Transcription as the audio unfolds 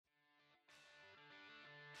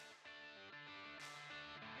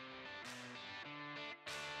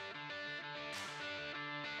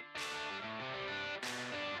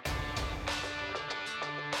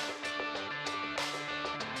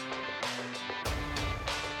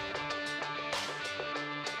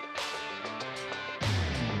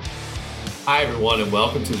Hi, everyone, and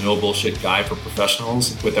welcome to the No Bullshit Guide for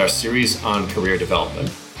Professionals with our series on career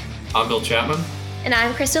development. I'm Bill Chapman. And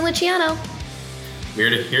I'm Kristen Luciano.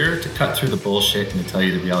 We're here to cut through the bullshit and to tell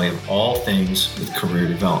you the reality of all things with career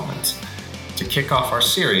development. To kick off our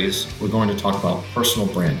series, we're going to talk about personal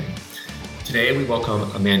branding. Today, we welcome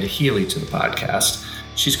Amanda Healy to the podcast.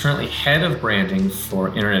 She's currently head of branding for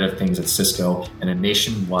Internet of Things at Cisco and a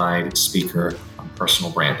nationwide speaker on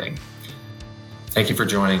personal branding. Thank you for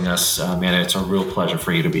joining us, Amanda. It's a real pleasure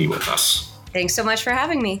for you to be with us. Thanks so much for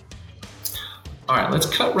having me. All right, let's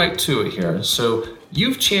cut right to it here. So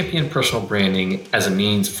you've championed personal branding as a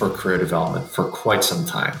means for career development for quite some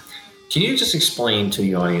time. Can you just explain to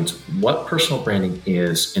the audience what personal branding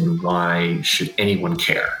is and why should anyone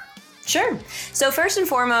care? Sure. So first and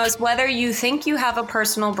foremost, whether you think you have a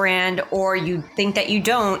personal brand or you think that you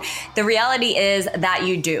don't, the reality is that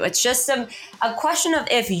you do. It's just a question of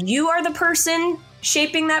if you are the person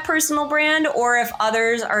shaping that personal brand or if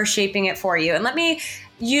others are shaping it for you. And let me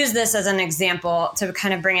use this as an example to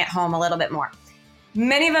kind of bring it home a little bit more.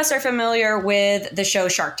 Many of us are familiar with the show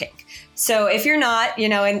Shark Tank. So if you're not,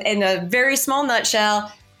 in a very small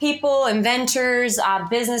nutshell, people, inventors,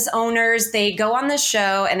 business owners, they go on this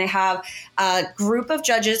show and they have a group of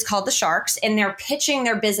judges called the Sharks, and they're pitching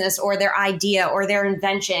their business or their idea or their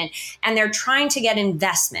invention, and they're trying to get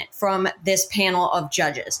investment from this panel of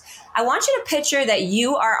judges. I want you to picture that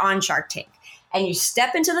you are on Shark Tank and you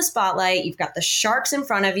step into the spotlight, you've got the sharks in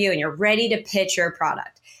front of you and you're ready to pitch your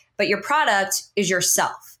product. But your product is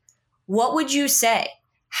yourself. What would you say?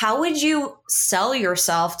 How would you sell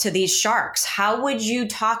yourself to these sharks? How would you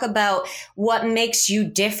talk about what makes you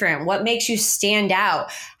different? What makes you stand out?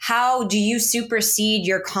 How do you supersede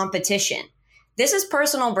your competition? This is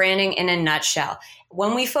personal branding in a nutshell.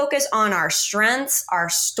 When we focus on our strengths, our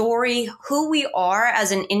story, who we are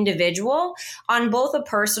as an individual on both a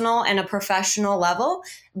personal and a professional level,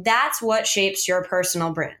 that's what shapes your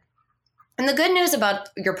personal brand. And the good news about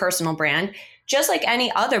your personal brand, just like any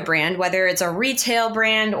other brand, whether it's a retail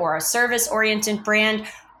brand or a service-oriented brand,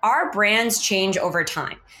 our brands change over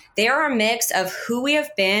time. They are a mix of who we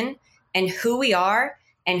have been and who we are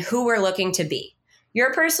and who we're looking to be.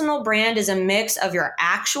 Your personal brand is a mix of your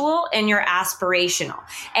actual and your aspirational.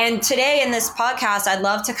 And today in this podcast, I'd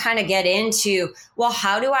love to kind of get into, well,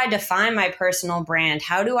 how do I define my personal brand?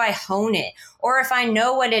 How do I hone it? Or if I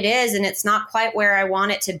know what it is and it's not quite where I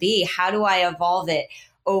want it to be, how do I evolve it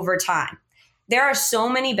over time? There are so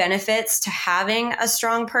many benefits to having a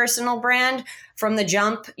strong personal brand. From the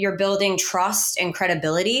jump, you're building trust and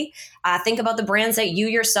credibility. Think about the brands that you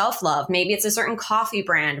yourself love. Maybe it's a certain coffee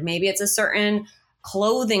brand. Maybe it's a certain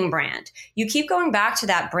clothing brand. You keep going back to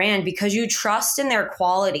that brand because you trust in their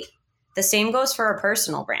quality. The same goes for a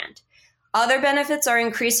personal brand. Other benefits are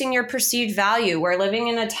increasing your perceived value. We're living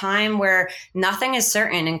in a time where nothing is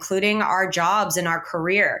certain, including our jobs and our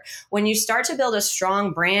career. When you start to build a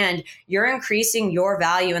strong brand, you're increasing your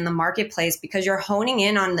value in the marketplace because you're honing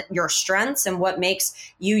in on your strengths and what makes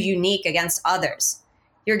you unique against others.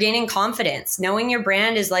 You're gaining confidence. Knowing your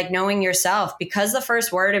brand is like knowing yourself. Because the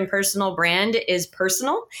first word in personal brand is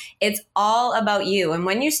personal, it's all about you. And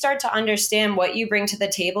when you start to understand what you bring to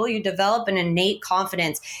the table, you develop an innate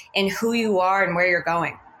confidence in who you are and where you're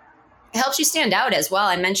going. It helps you stand out as well.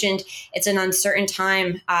 I mentioned it's an uncertain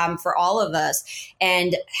time for all of us.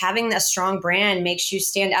 And having a strong brand makes you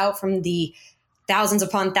stand out from the thousands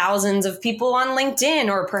upon thousands of people on LinkedIn,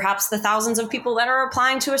 or perhaps the thousands of people that are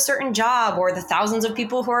applying to a certain job, or the thousands of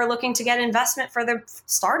people who are looking to get investment for their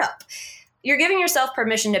startup. You're giving yourself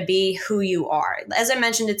permission to be who you are. As I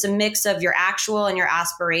mentioned, it's a mix of your actual and your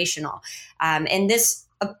aspirational. And this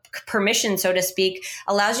permission, so to speak,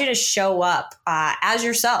 allows you to show up as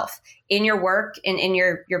yourself in your work and in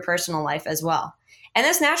your personal life as well. And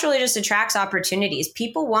this naturally just attracts opportunities.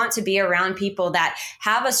 People want to be around people that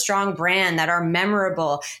have a strong brand, that are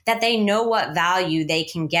memorable, that they know what value they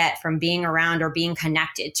can get from being around or being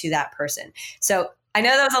connected to that person. So I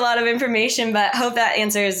know that was a lot of information, but hope that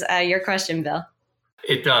answers your question, Bill.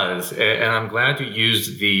 It does. And I'm glad you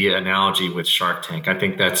used the analogy with Shark Tank. I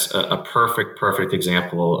think that's a perfect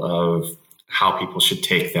example of how people should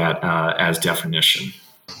take that as definition.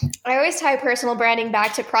 I always tie personal branding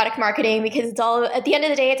back to product marketing because it's all, at the end of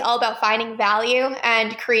the day, it's all about finding value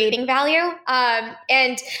and creating value.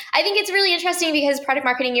 And I think it's really interesting because product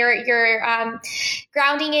marketing, you're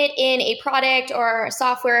grounding it in a product or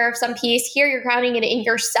software of some piece. Here, you're grounding it in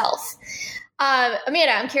yourself.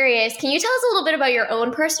 Amanda, I'm curious, can you tell us a little bit about your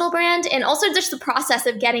own personal brand and also just the process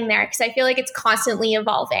of getting there? Because I feel like it's constantly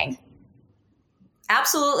evolving.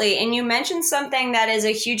 Absolutely. And you mentioned something that is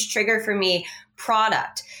a huge trigger for me,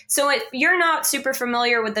 product. So if you're not super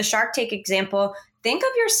familiar with the Shark Tank example, think of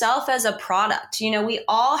yourself as a product. We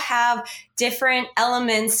all have different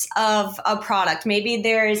elements of a product. Maybe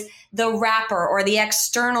there's the wrapper or the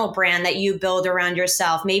external brand that you build around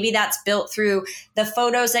yourself. Maybe that's built through the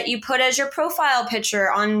photos that you put as your profile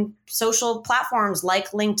picture on social platforms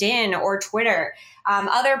like LinkedIn or Twitter.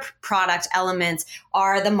 Other product elements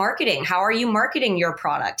are the marketing. How are you marketing your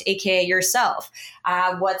product, aka yourself?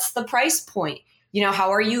 What's the price point?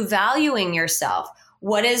 How are you valuing yourself?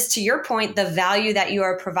 What is, to your point, the value that you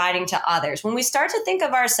are providing to others? When we start to think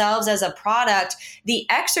of ourselves as a product, the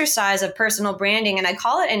exercise of personal branding, and I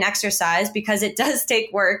call it an exercise because it does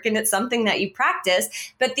take work and it's something that you practice,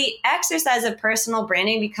 but the exercise of personal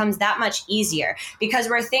branding becomes that much easier because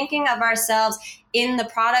we're thinking of ourselves in the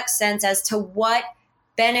product sense as to what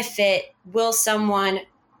benefit will someone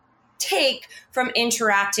take from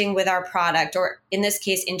interacting with our product, or in this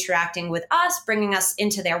case, interacting with us, bringing us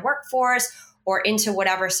into their workforce or into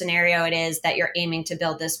whatever scenario it is that you're aiming to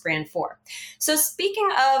build this brand for. So speaking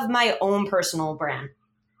of my own personal brand,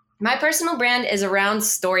 my personal brand is around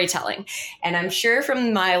storytelling. And I'm sure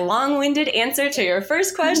from my long-winded answer to your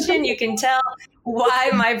first question, you can tell why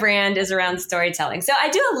my brand is around storytelling. So I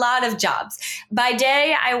do a lot of jobs. By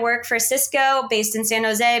day, I work for Cisco based in San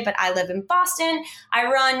Jose, but I live in Boston. I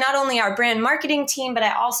run not only our brand marketing team, but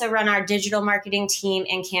I also run our digital marketing team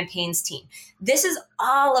and campaigns team. This is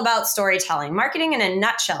all about storytelling. Marketing in a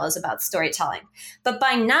nutshell is about storytelling. But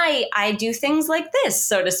by night, I do things like this,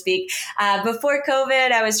 so to speak. Before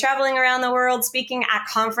COVID, I was traveling around the world, speaking at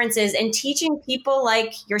conferences and teaching people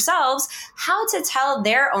like yourselves how to tell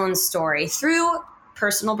their own story through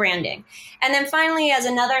personal branding. And then finally, as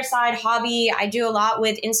another side hobby, I do a lot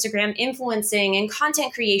with Instagram influencing and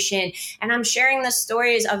content creation, and I'm sharing the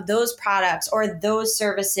stories of those products or those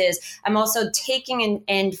services. I'm also taking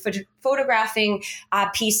and photographing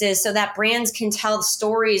pieces so that brands can tell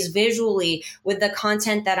stories visually with the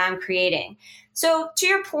content that I'm creating. So to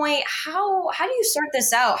your point, how do you sort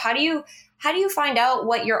this out? How do you find out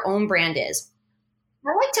what your own brand is?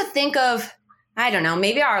 I like to think of, I don't know,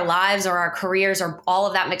 maybe our lives or our careers or all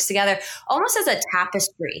of that mixed together almost as a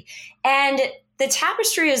tapestry. And the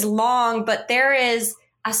tapestry is long, but there is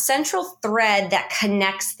a central thread that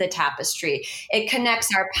connects the tapestry. It connects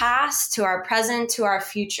our past to our present to our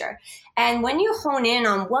future. And when you hone in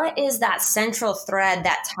on what is that central thread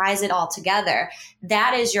that ties it all together,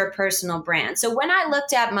 that is your personal brand. So when I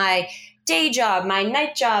looked at my day job, my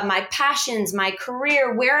night job, my passions, my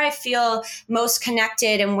career, where I feel most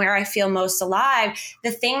connected and where I feel most alive,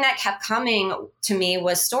 the thing that kept coming to me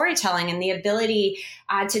was storytelling and the ability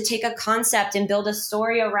to take a concept and build a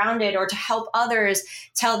story around it, or to help others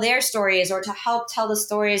tell their stories, or to help tell the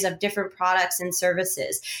stories of different products and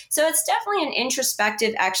services. So it's definitely an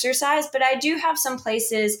introspective exercise, but I do have some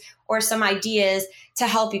places or some ideas to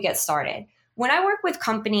help you get started. When I work with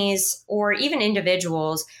companies or even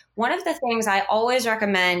individuals, one of the things I always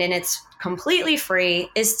recommend, and it's completely free,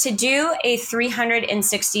 is to do a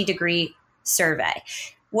 360-degree survey.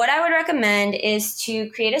 What I would recommend is to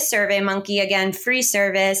create a SurveyMonkey, again, free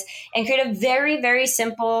service, and create a very, very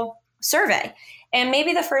simple survey. And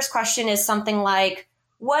maybe the first question is something like,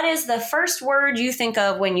 what is the first word you think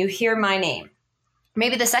of when you hear my name?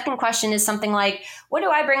 Maybe the second question is something like, what do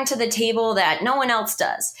I bring to the table that no one else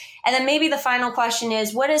does? And then maybe the final question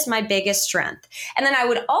is, what is my biggest strength? And then I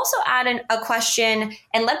would also add a question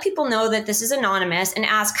and let people know that this is anonymous and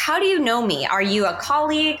ask, how do you know me? Are you a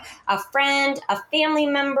colleague, a friend, a family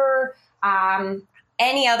member,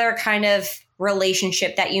 any other kind of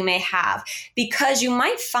relationship that you may have? Because you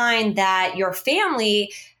might find that your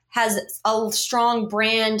family has a strong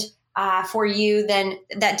brand for you then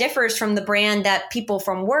that differs from the brand that people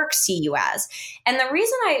from work see you as. And the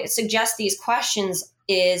reason I suggest these questions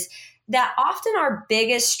is that often our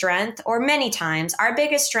biggest strength, or many times our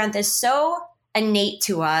biggest strength, is so innate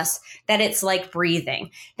to us that it's like breathing,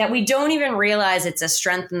 that we don't even realize it's a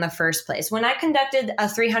strength in the first place. When I conducted a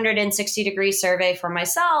 360-degree survey for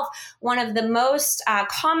myself, one of the most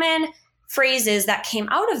common phrases that came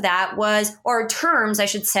out of that was, or terms I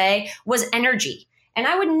should say, was energy. And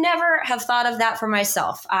I would never have thought of that for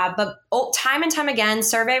myself. But time and time again,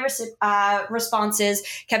 survey responses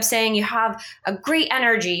kept saying, you have a great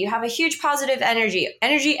energy. You have a huge positive energy,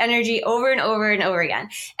 over and over and over again.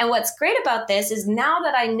 And what's great about this is now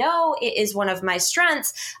that I know it is one of my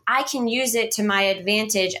strengths, I can use it to my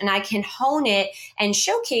advantage and I can hone it and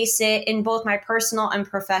showcase it in both my personal and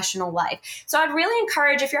professional life. So I'd really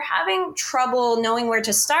encourage, if you're having trouble knowing where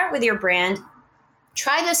to start with your brand,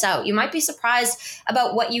 Try this out. You might be surprised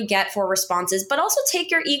about what you get for responses, but also take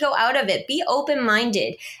your ego out of it. Be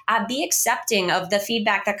open-minded. Be accepting of the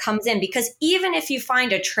feedback that comes in, because even if you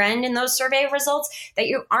find a trend in those survey results that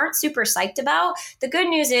you aren't super psyched about, the good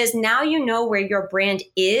news is now you know where your brand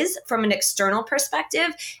is from an external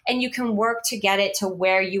perspective, and you can work to get it to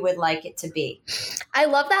where you would like it to be. I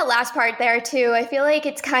love that last part there too. I feel like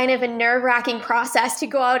it's kind of a nerve-wracking process to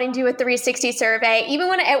go out and do a 360 survey. Even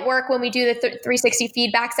when at work, when we do the 360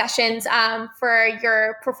 feedback sessions for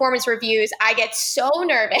your performance reviews, I get so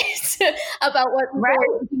nervous about what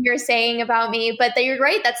you're saying about me. But you're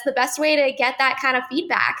right. That's the best way to get that kind of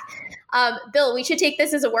feedback. Bill, we should take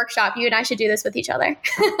this as a workshop. You and I should do this with each other.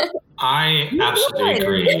 I absolutely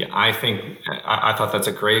agree. I thought that's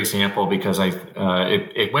a great example, because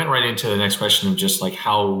it went right into the next question of just like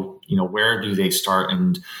how, where do they start,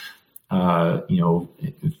 and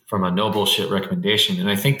from a no bullshit recommendation. And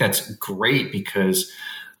I think that's great, because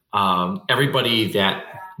everybody that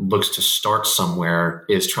looks to start somewhere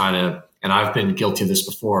is trying to, and I've been guilty of this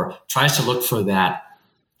before, tries to look for that,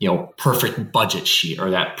 perfect budget sheet or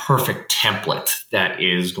that perfect template that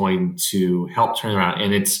is going to help turn around.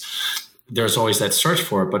 And there's always that search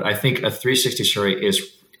for it. But I think a 360 survey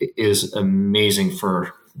is amazing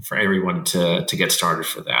for everyone to get started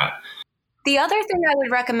for that. The other thing I would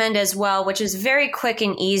recommend as well, which is very quick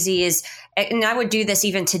and easy, is, and I would do this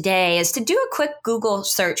even today, is to do a quick Google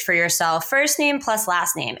search for yourself, first name plus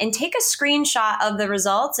last name, and take a screenshot of the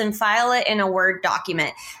results and file it in a Word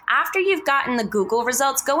document. After you've gotten the Google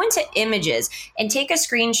results, go into images and take a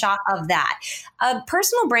screenshot of that. A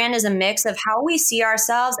personal brand is a mix of how we see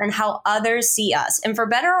ourselves and how others see us. And for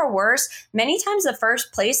better or worse, many times the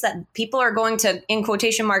first place that people are going to, in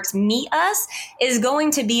quotation marks, meet us is going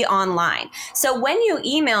to be online. So when you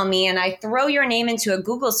email me and I throw your name into a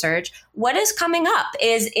Google search, what is coming up?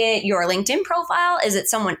 Is it your LinkedIn profile? Is it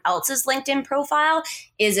someone else's LinkedIn profile?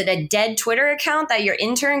 Is it a dead Twitter account that your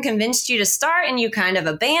intern convinced you to start and you kind of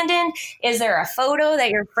abandoned? Is there a photo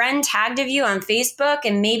that your friend tagged of you on Facebook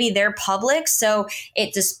and maybe they're public, so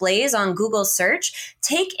it displays on Google search?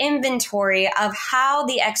 Take inventory of how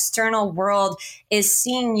the external world is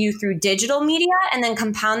seeing you through digital media, and then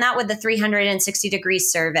compound that with the 360-degree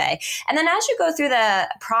survey. And then as you go through the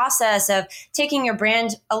process of taking your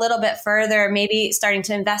brand a little bit further, maybe starting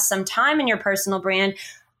to invest some time in your personal brand,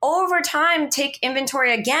 over time, take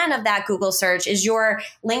inventory again of that Google search. Is your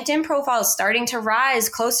LinkedIn profile starting to rise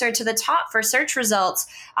closer to the top for search results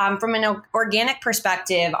from an organic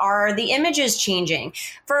perspective? Are the images changing?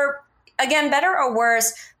 For, again, better or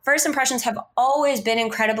worse, first impressions have always been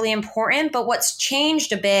incredibly important, but what's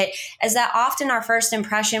changed a bit is that often our first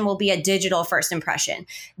impression will be a digital first impression.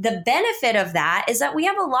 The benefit of that is that we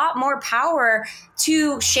have a lot more power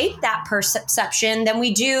to shape that perception than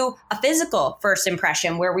we do a physical first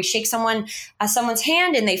impression, where we shake someone's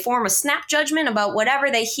hand and they form a snap judgment about whatever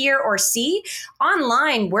they hear or see.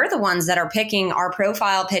 Online, we're the ones that are picking our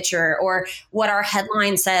profile picture or what our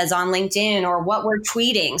headline says on LinkedIn or what we're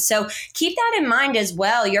tweeting. So keep that in mind as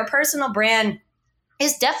well. Your personal brand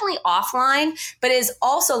is definitely offline, but is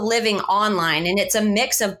also living online. And it's a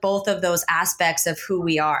mix of both of those aspects of who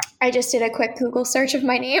we are. I just did a quick Google search of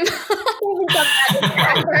my name. There's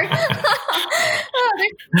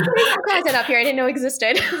content up here I didn't know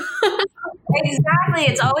existed. Exactly.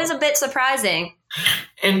 It's always a bit surprising.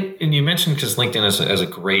 And you mentioned, because LinkedIn is a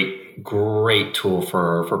great tool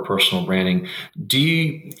for personal branding.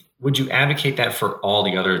 Would you advocate that for all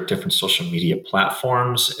the other different social media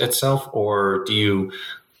platforms itself, or do you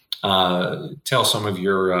tell some of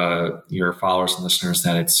your followers and listeners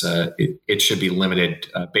that it should be limited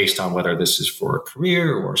based on whether this is for a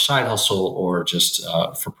career or a side hustle or just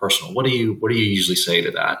for personal? What do you usually say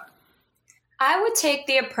to that? I would take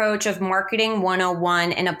the approach of marketing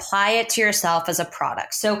 101 and apply it to yourself as a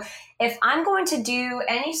product. So if I'm going to do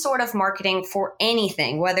any sort of marketing for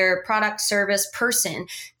anything, whether product, service, person,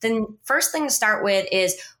 then first thing to start with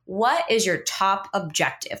is, what is your top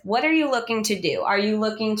objective? What are you looking to do? Are you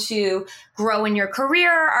looking to grow in your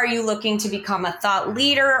career? Are you looking to become a thought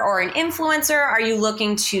leader or an influencer? Are you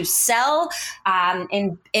looking to sell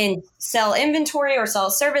and sell inventory or sell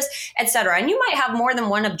service, etc.? And you might have more than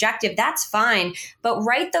one objective. That's fine, but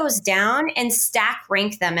write those down and stack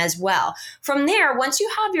rank them as well. From there, once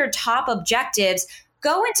you have your top objectives,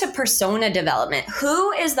 go into persona development.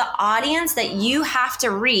 Who is the audience that you have to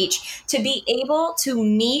reach to be able to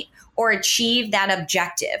meet or achieve that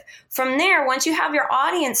objective? From there, once you have your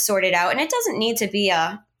audience sorted out, and it doesn't need to be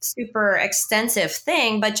a super extensive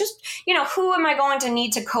thing, but just, who am I going to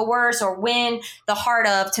need to coerce or win the heart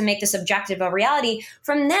of to make this objective a reality?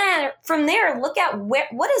 From there, look at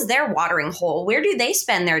what is their watering hole? Where do they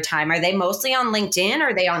spend their time? Are they mostly on LinkedIn?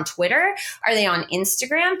 Are they on Twitter? Are they on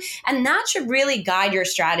Instagram? And that should really guide your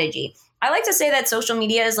strategy. I like to say that social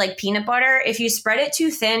media is like peanut butter. If you spread it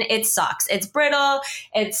too thin, it sucks. It's brittle.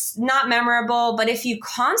 It's not memorable. But if you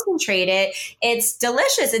concentrate it, it's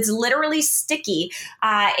delicious. It's literally sticky.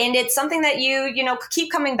 And it's something that you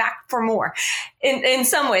keep coming back for more in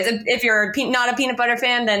some ways. If you're not a peanut butter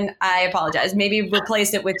fan, then I apologize. Maybe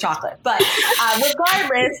replace it with chocolate. But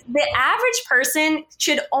regardless, the average person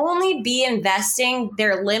should only be investing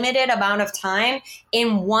their limited amount of time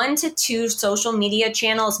in 1 to 2 social media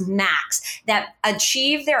channels max that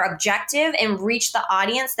achieve their objective and reach the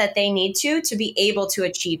audience that they need to be able to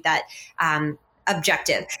achieve that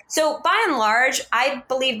objective. So by and large, I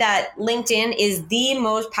believe that LinkedIn is the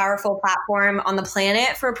most powerful platform on the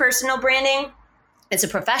planet for personal branding. It's a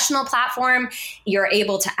professional platform. You're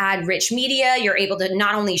able to add rich media. You're able to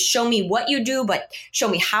not only show me what you do, but show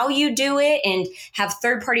me how you do it and have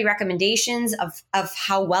third-party recommendations of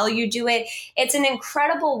how well you do it. It's an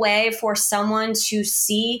incredible way for someone to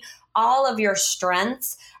see all of your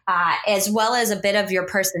strengths, as well as a bit of your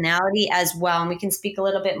personality as well. And we can speak a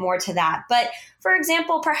little bit more to that. But for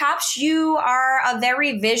example, perhaps you are a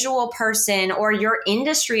very visual person or your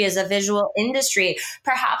industry is a visual industry.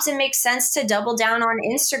 Perhaps it makes sense to double down on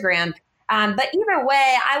Instagram. But either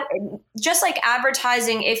way, just like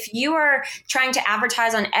advertising, if you are trying to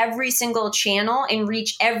advertise on every single channel and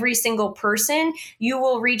reach every single person, you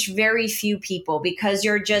will reach very few people because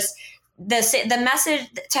you're just the message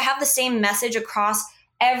to have the same message across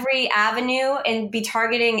every avenue and be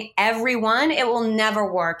targeting everyone, it will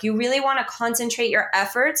never work. You really want to concentrate your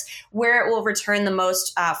efforts where it will return the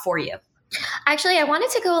most for you. Actually, I wanted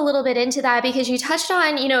to go a little bit into that because you touched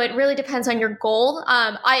on, it really depends on your goal.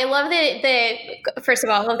 I love first of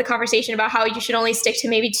all, I love the conversation about how you should only stick to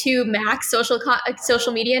maybe 2 max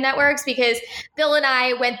social media networks, because Bill and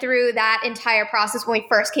I went through that entire process when we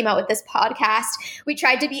first came out with this podcast. We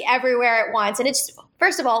tried to be everywhere at once, and it's,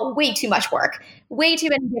 first of all, way too much work, way too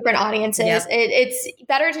many different audiences. Yep. It's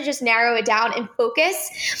better to just narrow it down and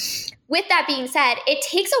focus. With that being said, it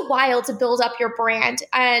takes a while to build up your brand,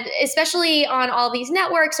 and especially on all these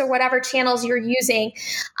networks or whatever channels you're using.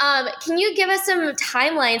 Can you give us some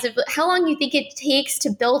timelines of how long you think it takes to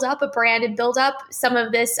build up a brand and build up some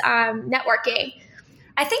of this networking?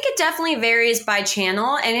 I think it definitely varies by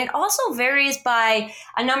channel, and it also varies by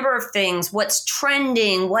a number of things. What's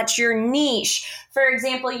trending? What's your niche? For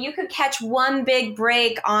example, you could catch one big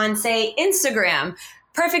break on, say, Instagram.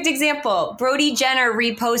 Perfect example. Brody Jenner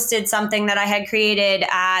reposted something that I had created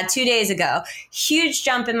 2 days ago. Huge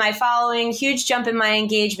jump in my following, huge jump in my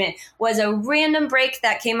engagement. Was a random break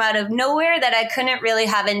that came out of nowhere that I couldn't really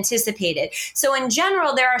have anticipated. So in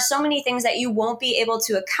general, there are so many things that you won't be able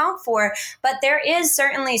to account for, but there is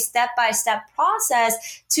certainly step-by-step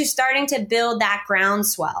process to starting to build that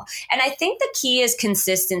groundswell. And I think the key is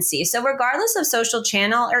consistency. So regardless of social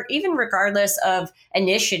channel or even regardless of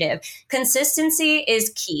initiative, consistency is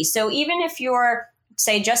key. So even if you're,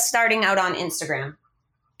 say, just starting out on Instagram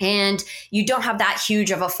and you don't have that huge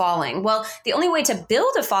of a following, well, the only way to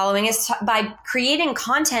build a following is by creating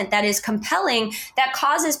content that is compelling, that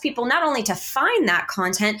causes people not only to find that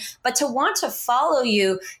content, but to want to follow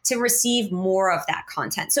you to receive more of that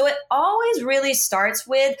content. So it always really starts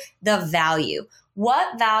with the value.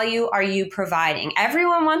 What value are you providing?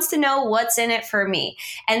 Everyone wants to know what's in it for me.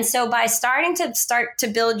 And so by starting to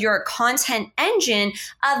build your content engine,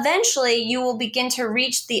 eventually you will begin to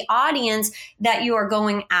reach the audience that you are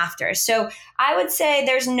going after. So I would say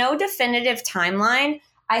there's no definitive timeline.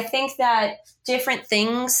 I think that different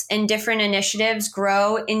things and different initiatives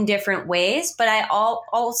grow in different ways, but I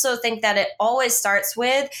also think that it always starts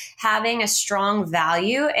with having a strong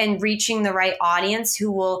value and reaching the right audience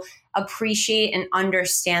who will appreciate and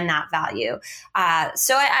understand that value.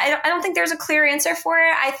 So I don't think there's a clear answer for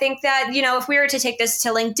it. I think that, if we were to take this to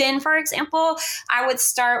LinkedIn, for example, I would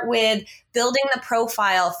start with building the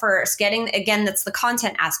profile first, that's the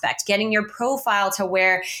content aspect, getting your profile to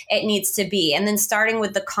where it needs to be, and then starting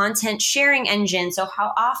with the content sharing engine. So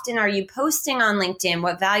how often are you posting on LinkedIn?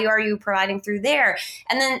 What value are you providing through there?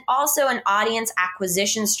 And then also an audience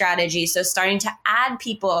acquisition strategy. So starting to add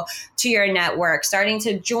people to your network, starting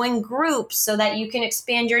to join groups so that you can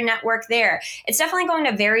expand your network there. It's definitely going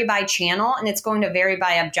to vary by channel and it's going to vary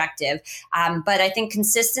by objective. But I think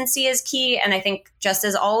consistency is key. And I think just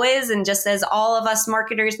as always, and just as all of us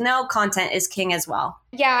marketers know, content is king as well.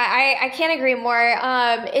 Yeah, I can't agree more.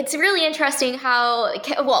 It's really interesting how,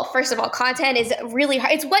 well, first of all, content is really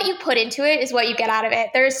hard. It's what you put into it is what you get out of it.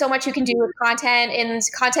 There's so much you can do with content, and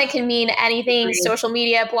content can mean anything, social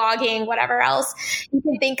media, blogging, whatever else you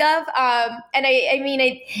can think of. And I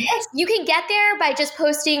mean, you can get there by just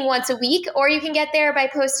posting once a week, or you can get there by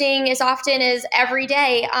posting as often as every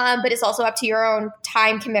day. But it's also up to your own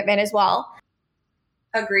time commitment as well.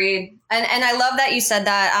 Agreed. And I love that you said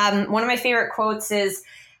that. One of my favorite quotes is,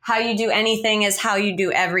 how you do anything is how you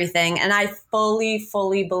do everything. And I fully,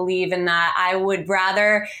 fully believe in that. I would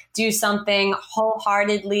rather do something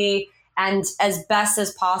wholeheartedly and as best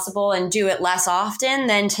as possible and do it less often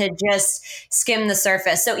than to just skim the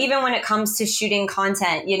surface. So even when it comes to shooting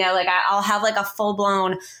content, like I'll have like a full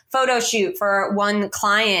blown photo shoot for one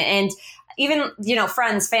client, and even,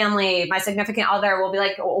 friends, family, my significant other will be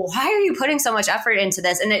like, oh, why are you putting so much effort into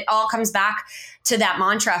this? And it all comes back to that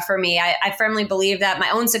mantra for me. I firmly believe that my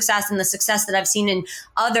own success and the success that I've seen in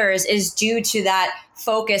others is due to that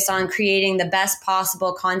focus on creating the best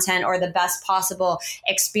possible content or the best possible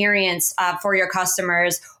experience for your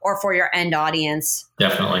customers or for your end audience.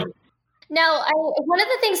 Definitely. Now, one of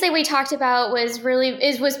the things that we talked about was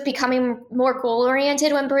becoming more goal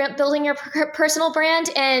oriented when building your personal brand.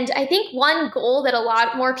 And I think one goal that a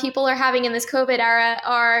lot more people are having in this COVID era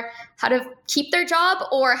are how to keep their job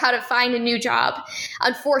or how to find a new job,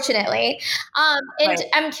 unfortunately. Right.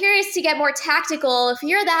 I'm curious to get more tactical. If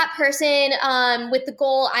you're that person with the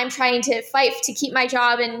goal, I'm trying to fight to keep my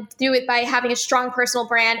job and do it by having a strong personal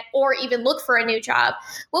brand, or even look for a new job,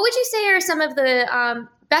 what would you say are some of the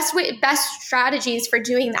best strategies for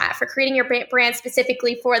doing that, for creating your brand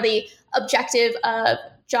specifically for the objective of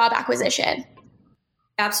job acquisition?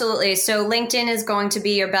 Absolutely. So LinkedIn is going to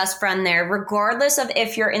be your best friend there, regardless of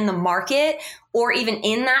if you're in the market or even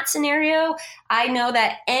in that scenario. I know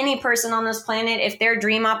that any person on this planet, if their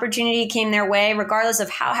dream opportunity came their way, regardless of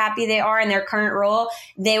how happy they are in their current role,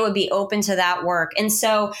 they would be open to that work. And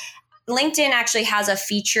so LinkedIn actually has a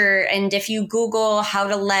feature, and if you Google how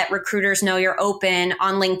to let recruiters know you're open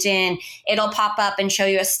on LinkedIn, it'll pop up and show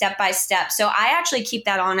you a step-by-step. So I actually keep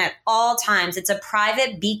that on at all times. It's a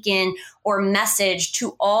private beacon or message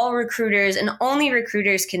to all recruiters, and only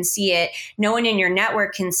recruiters can see it. No one in your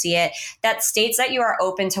network can see it, that states that you are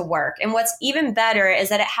open to work. And what's even better is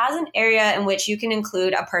that it has an area in which you can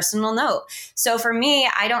include a personal note. So for me,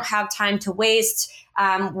 I don't have time to waste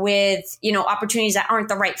with, opportunities that aren't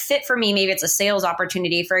the right fit for me. Maybe it's a sales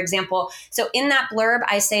opportunity, for example. So in that blurb,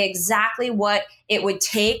 I say exactly what it would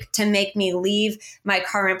take to make me leave my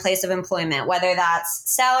current place of employment, whether that's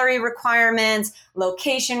salary requirements,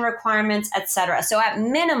 location requirements, etc. So at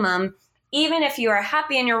minimum, even if you are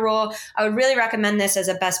happy in your role, I would really recommend this as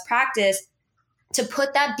a best practice to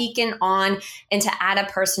put that beacon on and to add a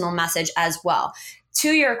personal message as well.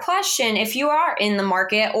 To your question, if you are in the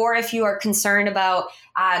market or if you are concerned about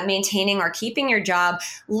maintaining or keeping your job,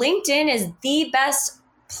 LinkedIn is the best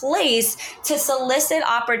place to solicit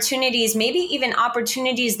opportunities, maybe even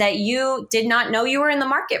opportunities that you did not know you were in the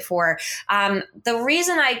market for. The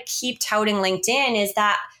reason I keep touting LinkedIn is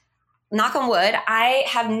that, knock on wood, I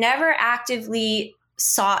have never actively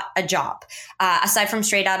sought a job aside from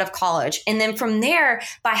straight out of college. And then from there,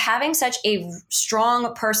 by having such a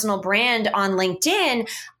strong personal brand on LinkedIn,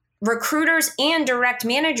 recruiters and direct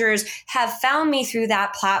managers have found me through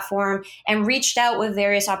that platform and reached out with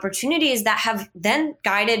various opportunities that have then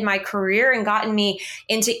guided my career and gotten me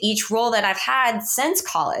into each role that I've had since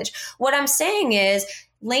college. What I'm saying is,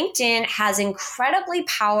 LinkedIn has incredibly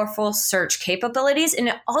powerful search capabilities, and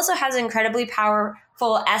it also has incredibly powerful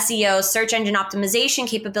SEO, search engine optimization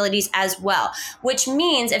capabilities as well, which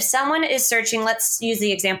means if someone is searching, let's use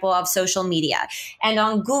the example of social media, and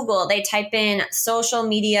on Google, they type in social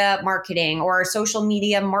media marketing or social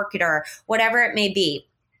media marketer, whatever it may be,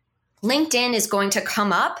 LinkedIn is going to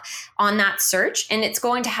come up on that search and it's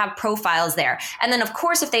going to have profiles there. And then of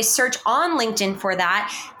course, if they search on LinkedIn for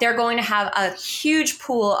that, they're going to have a huge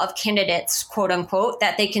pool of candidates, quote unquote,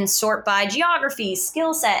 that they can sort by geography,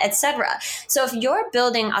 skill set, etc. So if you're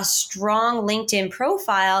building a strong LinkedIn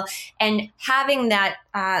profile and having that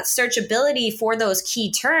searchability for those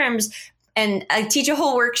key terms, and I teach a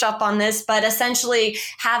whole workshop on this, but essentially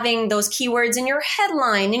having those keywords in your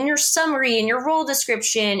headline, in your summary, in your role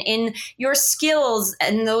description, in your skills,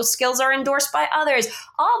 and those skills are endorsed by others,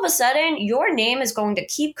 all of a sudden your name is going to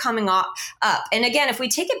keep coming up. And again, if we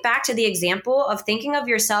take it back to the example of thinking of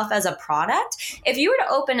yourself as a product, if you were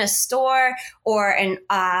to open a store or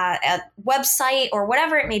a website or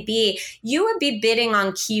whatever it may be, you would be bidding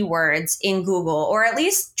on keywords in Google, or at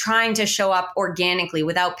least trying to show up organically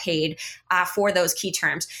without paid for those key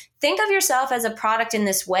terms. Think of yourself as a product in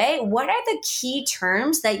this way. What are the key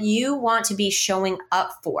terms that you want to be showing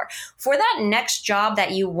up for? For that next job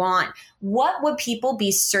that you want, what would people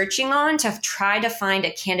be searching on to try to find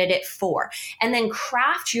a candidate for? And then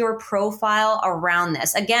craft your profile around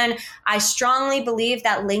this. Again, I strongly believe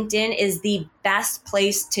that LinkedIn is the best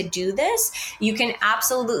place to do this. You can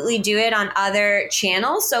absolutely do it on other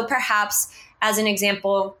channels. So perhaps, as an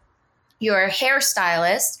example, you're a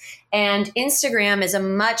hairstylist, and Instagram is a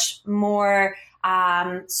much more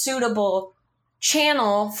suitable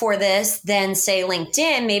channel for this than, say,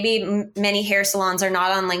 LinkedIn. Maybe many hair salons are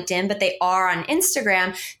not on LinkedIn, but they are on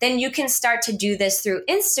Instagram. Then you can start to do this through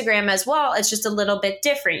Instagram as well. It's just a little bit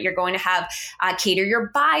different. You're going to have cater your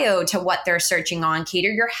bio to what they're searching on, cater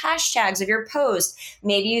your hashtags of your post.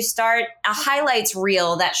 Maybe you start a highlights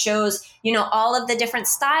reel that shows, all of the different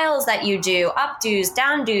styles that you do, updos,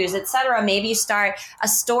 downdos, etc. Maybe you start a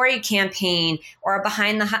story campaign or a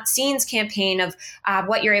behind the scenes campaign of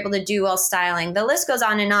what you're able to do while styling. The list goes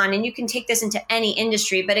on, and you can take this into any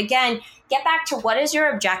industry. But again, get back to what is your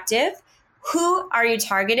objective? Who are you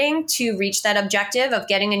targeting to reach that objective of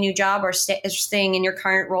getting a new job or staying in your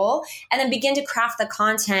current role? And then begin to craft the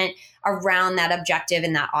content around that objective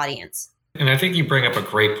and that audience. And I think you bring up a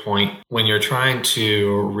great point when you're trying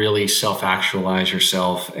to really self-actualize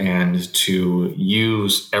yourself and to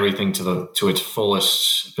use everything to its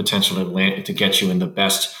fullest potential to get you in the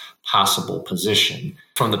best possible position.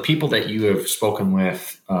 From the people that you have spoken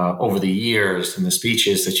with over the years and the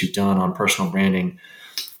speeches that you've done on personal branding,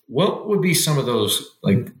 what would be some of those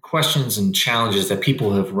questions and challenges that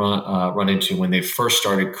people have run into when they first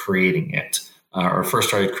started creating it or first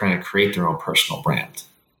started trying to create their own personal brand?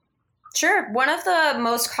 Sure. One of the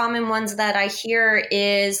most common ones that I hear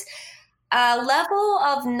is a level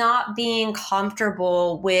of not being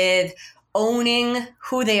comfortable with owning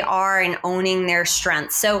who they are and owning their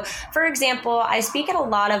strengths. So, for example, I speak at a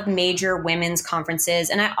lot of major women's conferences,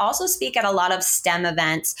 and I also speak at a lot of STEM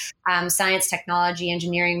events, science, technology,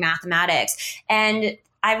 engineering, mathematics. And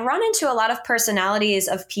I run into a lot of personalities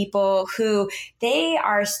of people who they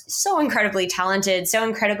are so incredibly talented, so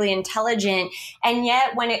incredibly intelligent. And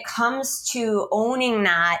yet when it comes to owning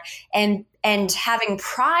that and having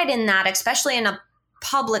pride in that, especially in a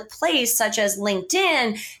public place such as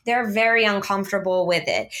LinkedIn, they're very uncomfortable with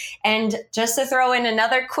it. And just to throw in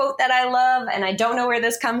another quote that I love, and I don't know where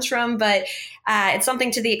this comes from, but it's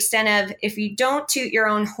something to the extent of, if you don't toot your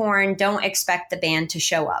own horn, don't expect the band to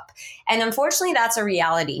show up. And unfortunately, that's a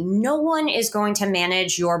reality. No one is going to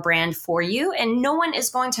manage your brand for you, and no one is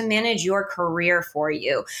going to manage your career for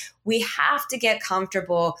you. We have to get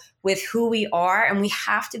comfortable with who we are, and we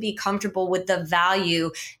have to be comfortable with the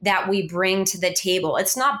value that we bring to the table.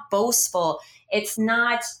 It's not boastful. It's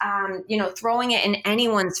not, throwing it in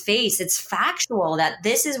anyone's face. It's factual that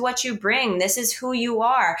this is what you bring. This is who you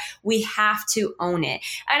are. We have to own it.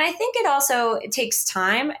 And I think it also takes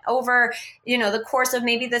time over, the course of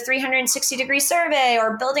maybe the 360-degree survey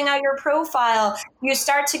or building out your profile. You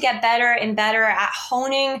start to get better and better at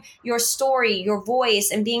honing your story, your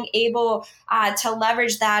voice, and being able to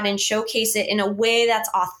leverage that and showcase it in a way that's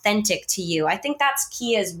authentic to you. I think that's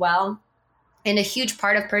key as well. And a huge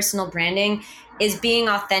part of personal branding is being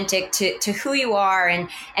authentic to who you are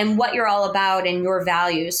and what you're all about and your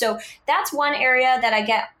values. So that's one area that I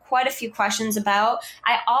get quite a few questions about.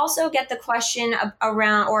 I also get the question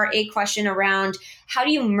around how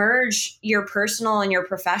do you merge your personal and your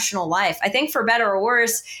professional life? I think for better or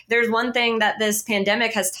worse, there's one thing that this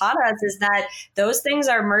pandemic has taught us is that those things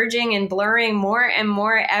are merging and blurring more and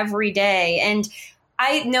more every day. And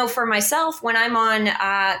I know for myself, when I'm on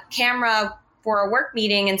camera for a work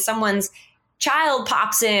meeting and someone's child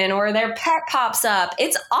pops in or their pet pops up,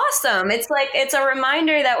 it's awesome. It's a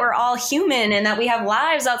reminder that we're all human and that we have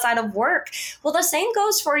lives outside of work. Well, the same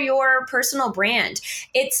goes for your personal brand.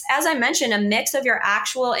 It's, as I mentioned, a mix of your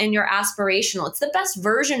actual and your aspirational. It's the best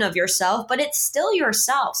version of yourself, but it's still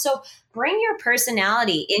yourself. So bring your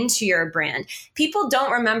personality into your brand. People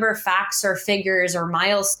don't remember facts or figures or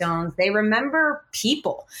milestones. They remember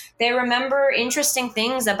people. They remember interesting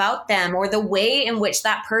things about them or the way in which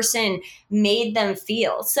that person made them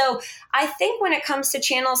feel. So I think when it comes to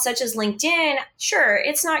channels such as LinkedIn, sure,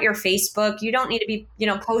 it's not your Facebook. You don't need to be,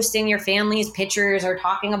 posting your family's pictures or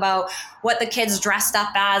talking about what the kids dressed up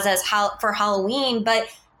as for Halloween, but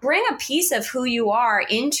bring a piece of who you are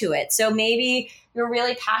into it. So maybe you're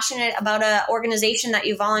really passionate about an organization that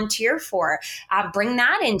you volunteer for. Bring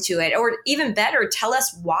that into it. Or even better, tell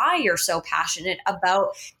us why you're so passionate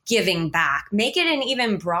about giving back. Make it an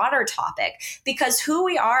even broader topic, because who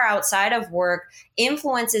we are outside of work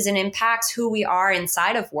influences and impacts who we are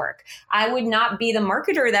inside of work. I would not be the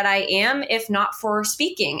marketer that I am if not for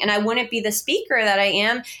speaking. And I wouldn't be the speaker that I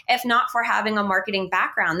am if not for having a marketing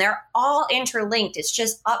background. They're all interlinked. It's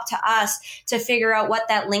just up to us to figure out what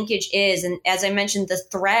that linkage is. And as I mentioned, the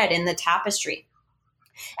thread in the tapestry.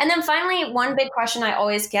 And then finally, one big question I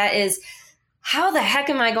always get is, how the heck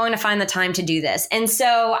am I going to find the time to do this? And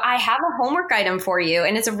so I have a homework item for you,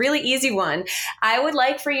 and it's a really easy one. I would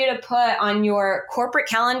like for you to put on your corporate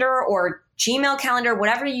calendar or Gmail calendar,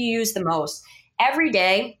 whatever you use the most, every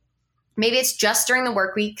day. Maybe it's just during the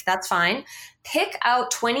work week. That's fine. Pick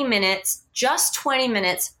out 20 minutes, just 20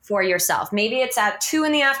 minutes for yourself. Maybe it's at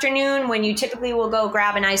 2 p.m. when you typically will go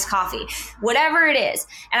grab an iced coffee, whatever it is.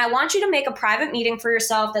 And I want you to make a private meeting for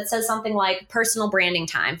yourself that says something like personal branding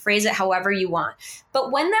time. Phrase it however you want.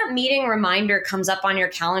 But when that meeting reminder comes up on your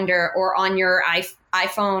calendar or on your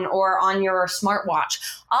iPhone or on your smartwatch,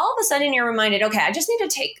 all of a sudden you're reminded, okay, I just need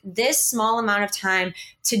to take this small amount of time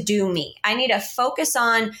to do me. I need to focus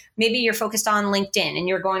on, maybe you're focused on LinkedIn and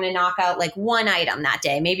you're going to knock out like one item that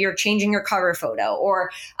day. Maybe you're changing your cover photo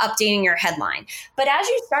or updating your headline. But as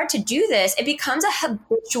you start to do this, it becomes a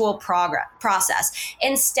habitual process.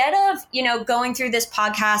 Instead of, going through this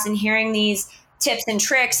podcast and hearing these tips and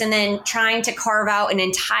tricks and then trying to carve out an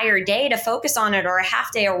entire day to focus on it or a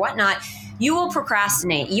half day or whatnot, you will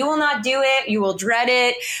procrastinate. You will not do it. You will dread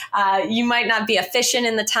it. You might not be efficient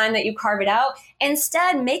in the time that you carve it out.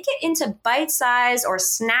 Instead, make it into bite-sized or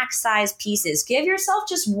snack-sized pieces. Give yourself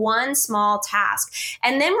just one small task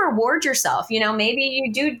and then reward yourself. Maybe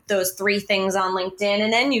you do those 3 things on LinkedIn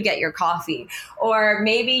and then you get your coffee. Or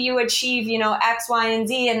maybe you achieve, X, Y, and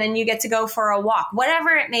Z and then you get to go for a walk, whatever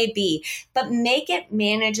it may be. But make it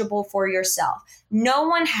manageable for yourself. No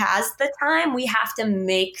one has the time. We have to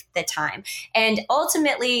make the time. And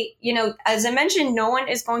ultimately, as I mentioned, no one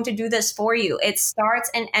is going to do this for you. It starts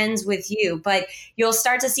and ends with you, but you'll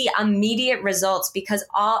start to see immediate results because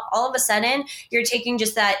all of a sudden you're taking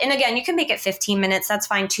just that. And again, you can make it 15 minutes. That's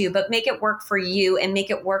fine too, but make it work for you and make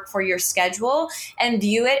it work for your schedule and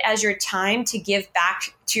view it as your time to give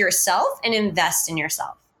back to yourself and invest in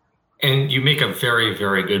yourself. And you make a very,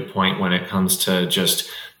 very good point when it comes to just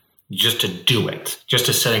to do it, just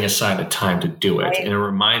to setting aside the time to do it. Right. And it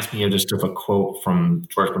reminds me of a quote from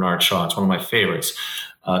George Bernard Shaw. It's one of my favorites.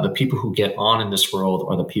 The people who get on in this world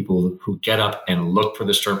are the people who get up and look for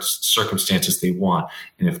the circumstances they want.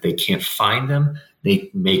 And if they can't find them, they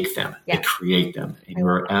make them, They create them. And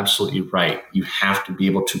you're absolutely right. You have to be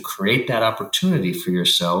able to create that opportunity for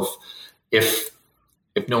yourself if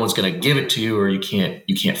no one's going to give it to you or you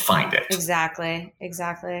can't find it. Exactly.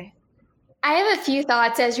 I have a few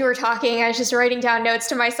thoughts as you were talking. I was just writing down notes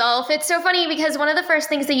to myself. It's so funny because one of the first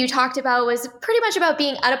things that you talked about was pretty much about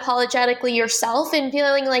being unapologetically yourself and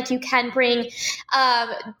feeling like you can bring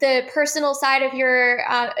the personal side of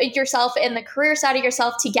yourself and the career side of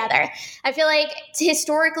yourself together. I feel like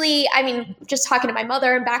historically, just talking to my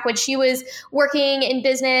mother and back when she was working in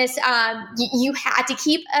business, you had to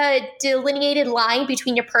keep a delineated line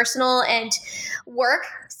between your personal and work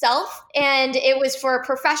self, and it was for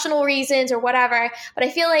professional reasons or whatever. But I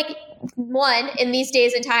feel like in these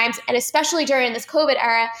days and times, and especially during this COVID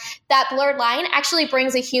era, that blurred line actually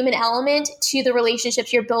brings a human element to the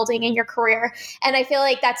relationships you're building in your career. And I feel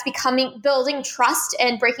like that's building trust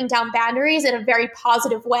and breaking down boundaries in a very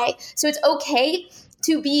positive way. So it's okay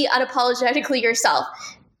to be unapologetically yourself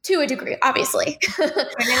to a degree, obviously. I'm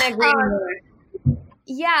going to agree more.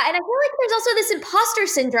 Yeah, and I feel like there's also this imposter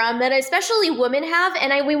syndrome that especially women have,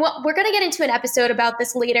 and we're going to get into an episode about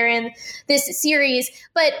this later in this series,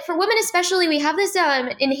 but for women especially, we have this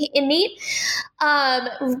innate,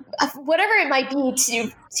 whatever it might be,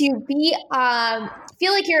 to be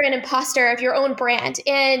feel like you're an imposter of your own brand,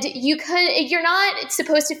 and you're not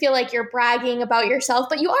supposed to feel like you're bragging about yourself,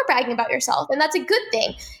 but you are bragging about yourself, and that's a good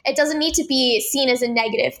thing. It doesn't need to be seen as a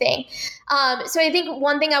negative thing. So I think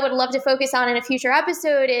one thing I would love to focus on in a future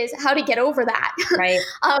episode is how to get over that. Right.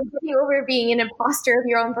 Getting over being an imposter of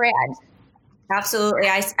your own brand. Absolutely.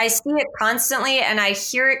 I see it constantly and I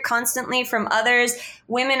hear it constantly from others,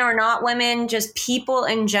 women or not women, just people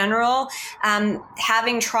in general,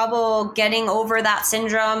 having trouble getting over that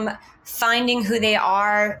syndrome, finding who they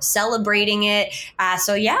are, celebrating it.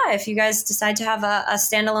 So if you guys decide to have a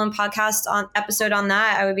standalone podcast episode on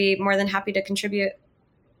that, I would be more than happy to contribute.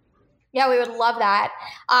 Yeah, we would love that.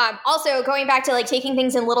 Also, going back to taking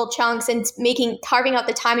things in little chunks and carving out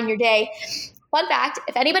the time in your day. fun fact,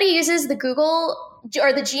 if anybody uses the Google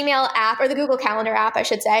or the Gmail app or the Google Calendar app, I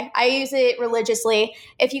should say, I use it religiously.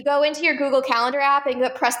 If you go into your Google Calendar app and you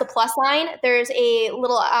press the plus sign, there's a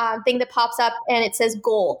little thing that pops up and it says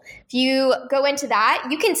goal. If you go into that,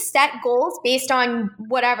 you can set goals based on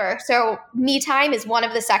whatever. So me time is one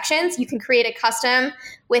of the sections. You can create a custom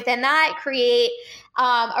within that, create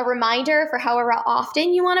a reminder for however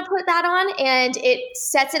often you want to put that on, and it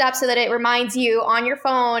sets it up so that it reminds you on your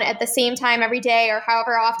phone at the same time every day or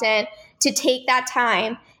however often to take that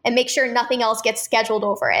time and make sure nothing else gets scheduled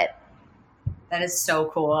over it. That is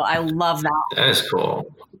so cool. I love that. That is cool.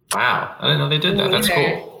 Wow. I didn't know they did that. That's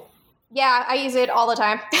cool. Yeah, I use it all the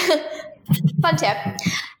time. Fun tip.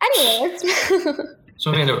 Anyways.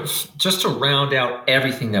 So Amanda, just to round out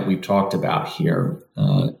everything that we've talked about here,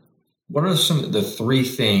 what are some of the 3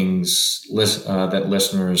 things that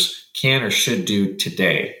listeners can or should do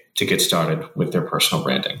today to get started with their personal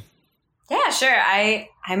branding? Yeah, sure.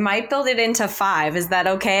 I might build it into 5. Is that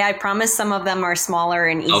okay? I promise some of them are smaller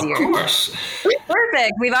and easier. Of course.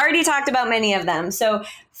 Perfect. We've already talked about many of them. So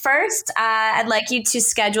first, I'd like you to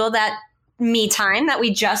schedule that me time that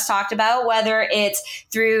we just talked about, whether it's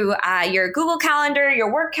through your Google Calendar,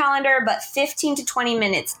 your work calendar, but 15 to 20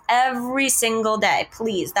 minutes every single day,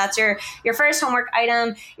 please. That's your first homework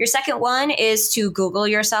item. Your second one is to Google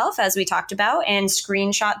yourself, as we talked about, and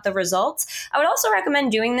screenshot the results. I would also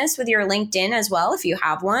recommend doing this with your LinkedIn as well, if you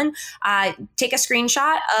have one. Take a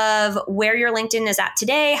screenshot of where your LinkedIn is at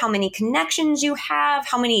today, how many connections you have,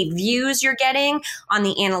 how many views you're getting on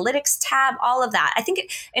the analytics tab, all of that. I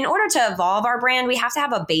think in order to evolve our brand, we have to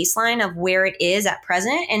have a baseline of where it is at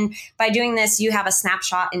present. And by doing this, you have a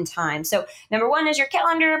snapshot in time. So number 1 is your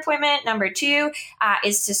calendar appointment. Number 2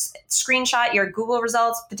 is to screenshot your Google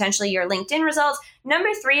results, potentially your LinkedIn results. Number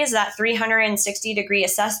 3 is that 360-degree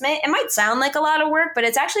assessment. It might sound like a lot of work, but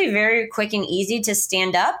it's actually very quick and easy to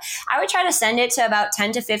stand up. I would try to send it to about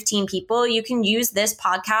 10 to 15 people. You can use this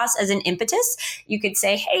podcast as an impetus. You could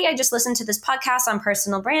say, hey, I just listened to this podcast on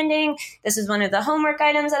personal branding. This is one of the homework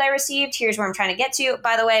items that I received. Here's where I'm trying to get to.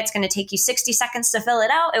 By the way, it's going to take you 60 seconds to fill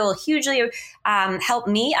it out. It will hugely help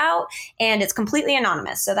me out, and it's completely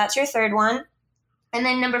anonymous. So that's your third one. And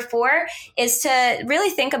then number 4 is to really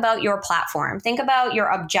think about your platform. Think about your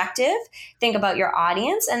objective, think about your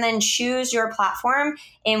audience, and then choose your platform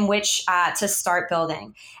in which to start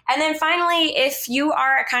building. And then finally, if you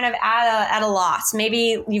are kind of at a loss,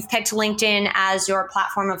 maybe you've picked LinkedIn as your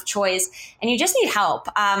platform of choice and you just need help.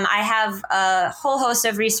 I have a whole host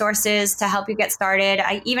of resources to help you get started.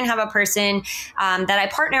 I even have a person that I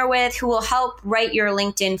partner with who will help write your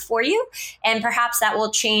LinkedIn for you. And perhaps that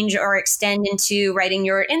will change or extend into writing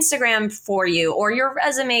your Instagram for you or your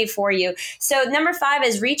resume for you. So number 5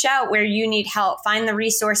 is reach out where you need help. Find the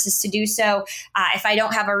resources to do so. If I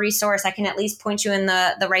don't have a resource, I can at least point you in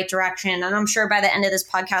the right direction. And I'm sure by the end of this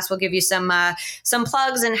podcast, we'll give you some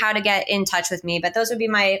plugs and how to get in touch with me. But those would be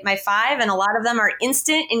my 5. And a lot of them are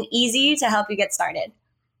instant and easy to help you get started.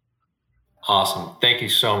 Awesome. Thank you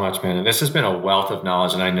so much, man. This has been a wealth of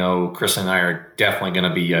knowledge. And I know Chris and I are definitely going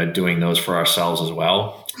to be doing those for ourselves as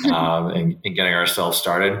well and getting ourselves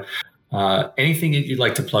started. Anything you'd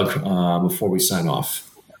like to plug before we sign off?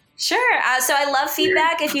 Sure. So I love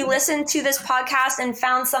feedback. If you listen to this podcast and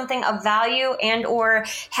found something of value and or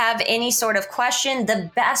have any sort of question,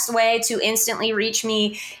 the best way to instantly reach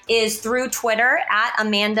me is through Twitter at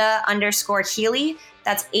Amanda_Healy.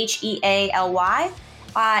 That's HEALY.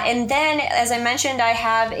 And then, as I mentioned, I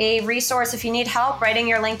have a resource. If you need help writing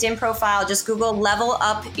your LinkedIn profile, just Google Level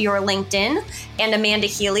Up Your LinkedIn and Amanda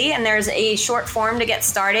Healy. And there's a short form to get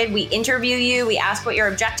started. We interview you. We ask what your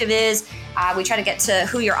objective is. We try to get to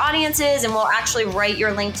who your audience is, and we'll actually write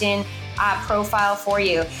your LinkedIn profile for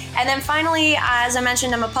you. And then finally, as I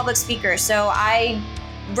mentioned, I'm a public speaker. So I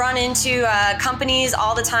run into companies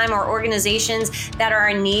all the time or organizations that are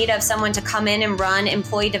in need of someone to come in and run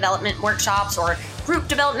employee development workshops or group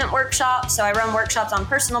development workshops. So I run workshops on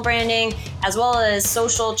personal branding as well as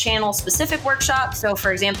social channel specific workshops. So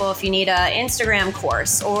for example, if you need an Instagram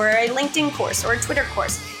course or a LinkedIn course or a Twitter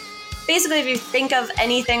course, basically if you think of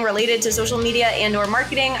anything related to social media and or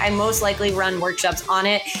marketing, I most likely run workshops on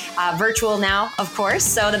it, virtual now, of course.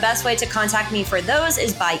 So the best way to contact me for those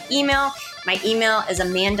is by email. My email is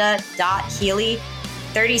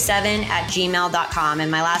amanda.healy37@gmail.com,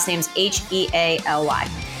 and my last name's HEALY.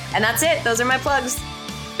 And that's it. Those are my plugs.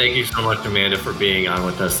 Thank you so much, Amanda, for being on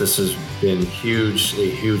with us. This has been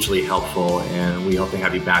hugely helpful, and we hope to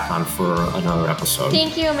have you back on for another episode.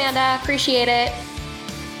 Thank you, Amanda. Appreciate it.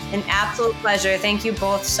 An absolute pleasure. Thank you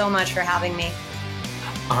both so much for having me.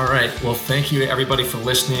 All right. Well, thank you to everybody for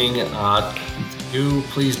listening.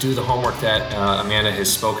 please do the homework that Amanda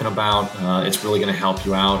has spoken about. It's really going to help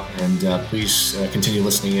you out. And please continue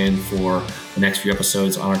listening in for the next few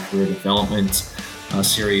episodes on our career development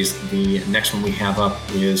series. The next one we have up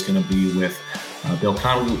is going to be with Bill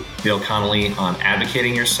Connolly on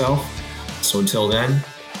advocating yourself. So until then,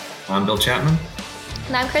 I'm Bill Chapman.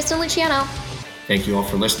 And I'm Kristen Luciano. Thank you all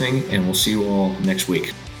for listening, and we'll see you all next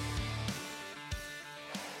week.